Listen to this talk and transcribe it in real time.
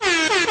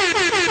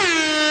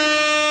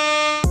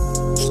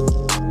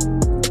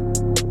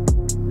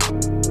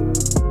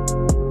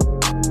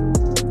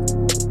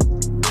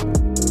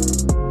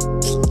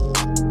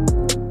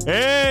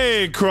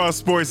Cross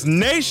Sports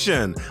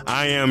Nation.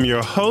 I am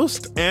your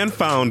host and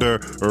founder,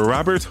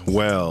 Robert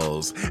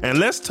Wells. And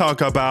let's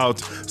talk about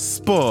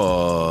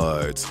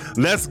sports.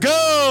 Let's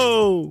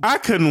go! I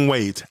couldn't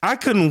wait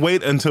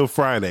until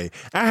Friday.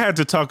 I had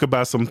to talk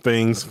about some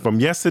things from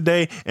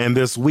yesterday and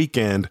this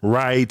weekend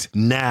right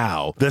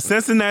now. The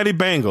Cincinnati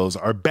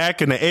Bengals are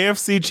back in the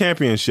AFC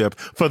Championship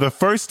for the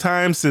first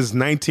time since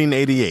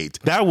 1988.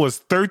 That was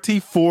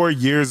 34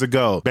 years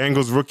ago.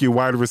 Bengals rookie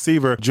wide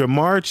receiver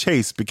Jamar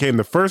Chase became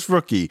the first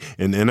rookie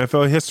in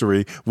NFL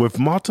history with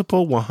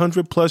multiple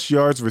 100-plus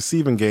yards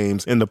receiving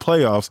games in the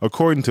playoffs,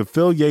 according to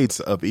Phil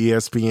Yates of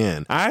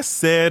ESPN. I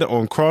said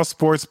on Cross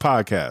Sports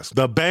Podcast,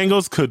 the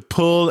Bengals could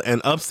pull an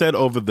upset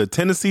over the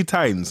Tennessee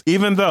Titans,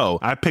 even though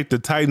I picked the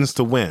Titans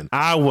to win.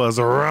 I was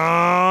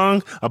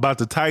wrong about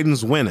the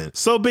Titans winning.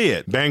 So be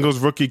it.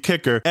 Bengals rookie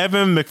kicker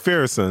Evan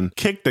McPherson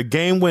kicked the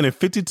game-winning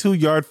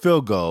 52-yard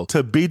field goal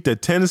to beat the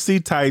Tennessee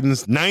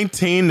Titans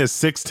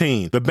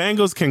 19-16. The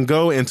Bengals can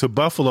go into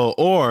Buffalo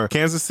or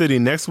Kansas City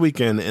next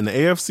weekend in the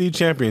AFC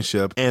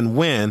Championship and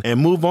win and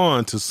move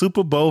on to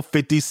Super Bowl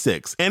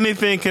 56.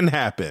 Anything can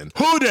happen.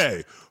 Who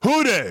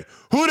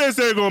they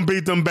say gonna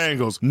beat them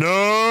Bengals?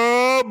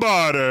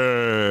 Nobody.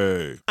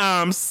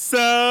 I'm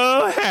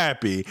so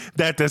happy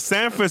that the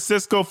San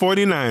Francisco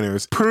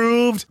 49ers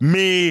proved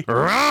me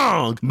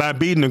wrong by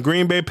beating the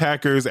Green Bay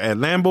Packers at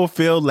Lambeau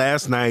Field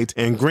last night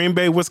in Green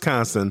Bay,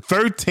 Wisconsin,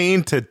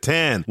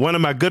 13-10. One of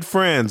my good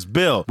friends,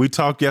 Bill, we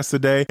talked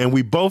yesterday and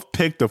we both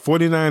picked the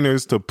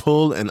 49ers to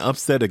pull an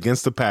upset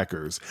against the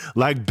Packers.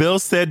 Like Bill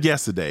said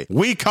yesterday,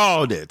 we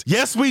called it.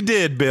 Yes, we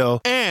did, Bill.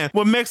 And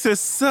what makes it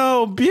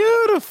so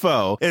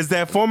beautiful is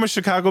that former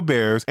Chicago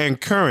Bears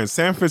and current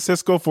San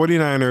Francisco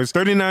 49ers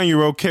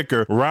 39-year-old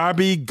kicker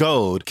Robbie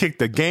Gould kicked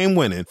the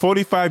game-winning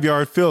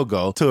 45-yard field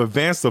goal to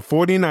advance the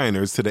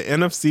 49ers to the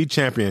NFC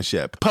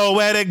Championship.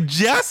 Poetic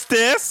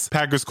justice!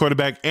 Packers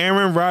quarterback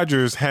Aaron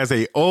Rodgers has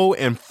a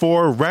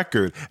 0-4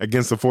 record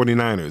against the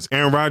 49ers.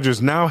 Aaron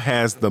Rodgers now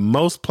has the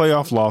most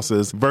playoff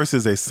losses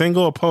versus a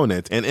single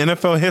opponent in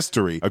NFL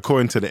history,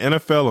 according to the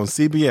NFL on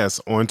CBS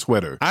on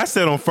Twitter. I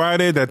said on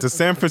Friday that the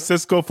San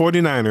Francisco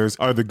 49ers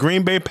are the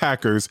Green Bay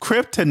Packers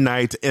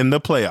kryptonite in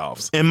the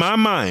playoffs. In my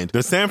mind,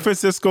 the San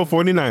Francisco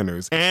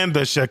 49ers and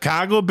the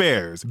Chicago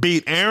Bears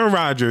beat Aaron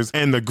Rodgers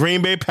and the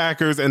Green Bay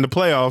Packers in the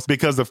playoffs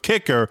because of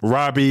kicker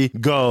Robbie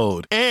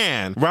Gould.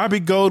 And Robbie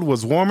Gould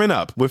was warming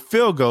up with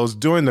field goals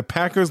during the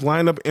Packers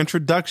lineup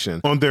introduction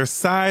on their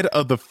side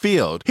of the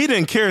field. He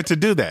didn't care to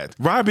do that.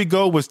 Robbie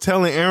Gould was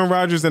telling Aaron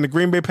Rodgers and the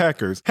Green Bay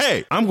Packers,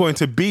 hey, I'm going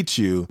to beat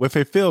you with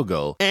a field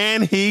goal.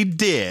 And he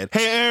did.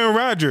 Hey, Aaron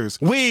Rodgers,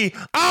 we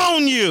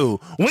own you.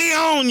 We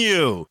own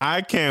you.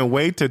 I can't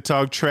wait to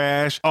talk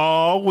trash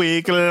all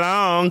week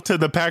long to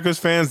the Packers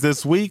fans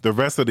this week, the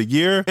rest of the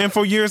year, and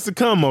for years to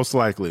come, most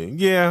likely.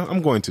 Yeah,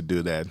 I'm going to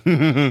do that.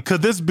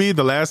 Could this be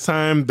the last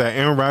time that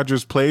Aaron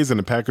Rodgers plays in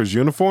the Packers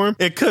uniform?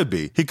 It could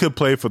be. He could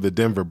play for the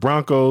Denver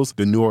Broncos,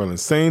 the New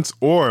Orleans Saints,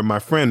 or my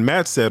friend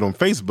Matt said on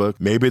Facebook,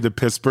 maybe the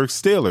Pittsburgh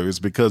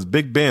Steelers because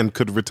Big Ben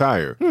could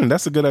retire.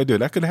 That's a good idea.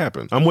 That could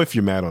happen. I'm with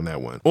you, Matt, on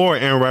that one. Or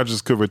Aaron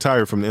Rodgers could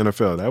retire from the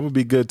NFL. That would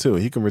be good too.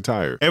 He can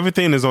retire.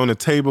 Everything is on the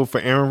table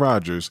for Aaron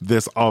Rodgers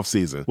this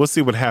offseason. We'll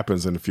see what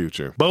happens in the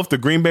future. Both the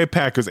Green Bay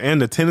Packers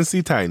and the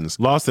Tennessee Titans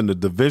lost in the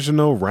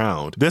divisional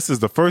round. This is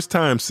the first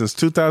time since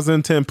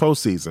 2010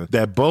 postseason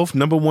that both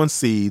number one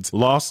seeds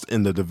lost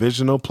in the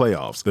divisional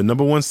playoffs. The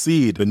number one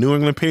seed, the New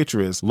England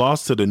Patriots,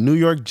 lost to the New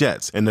York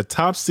Jets, and the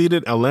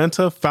top-seeded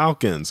Atlanta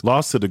Falcons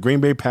lost to the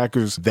Green Bay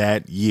Packers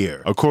that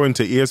year, according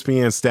to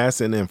ESPN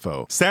Stats and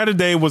Info.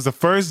 Saturday was the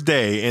first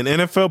day in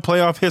NFL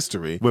playoff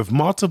history with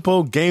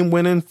multiple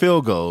game-winning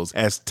field goals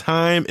as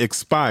time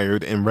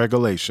expired in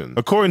regulation,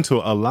 according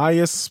to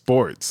Elias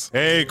Sports.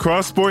 Hey,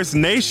 Cross Sports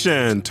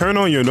Nation, turn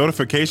on your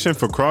notification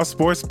for Cross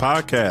Sports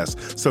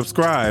Podcast.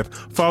 Subscribe,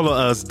 follow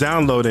us,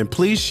 download, and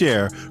please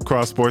share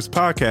Cross Sports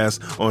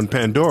Podcast on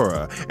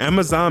Pandora,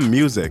 Amazon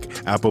Music,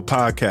 Apple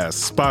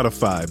Podcasts,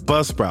 Spotify,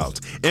 Buzzsprout,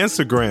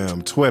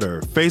 Instagram,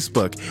 Twitter,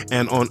 Facebook,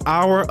 and on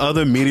our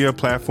other media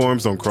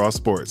platforms on Cross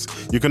Sports.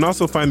 You can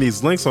also find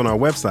these links on our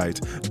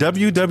website,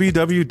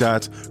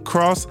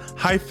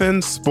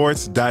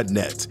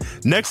 www.cross-sports.net.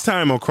 Next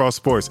time on Cross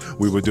Sports,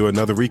 we will do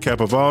another recap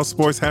of all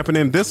sports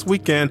happening this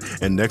weekend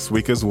and next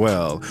week as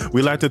well.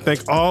 We'd like to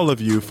thank all of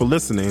you for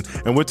listening,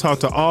 and we'll talk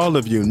to all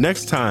of you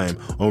next time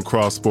on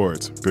Cross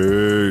Sports.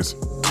 Peace.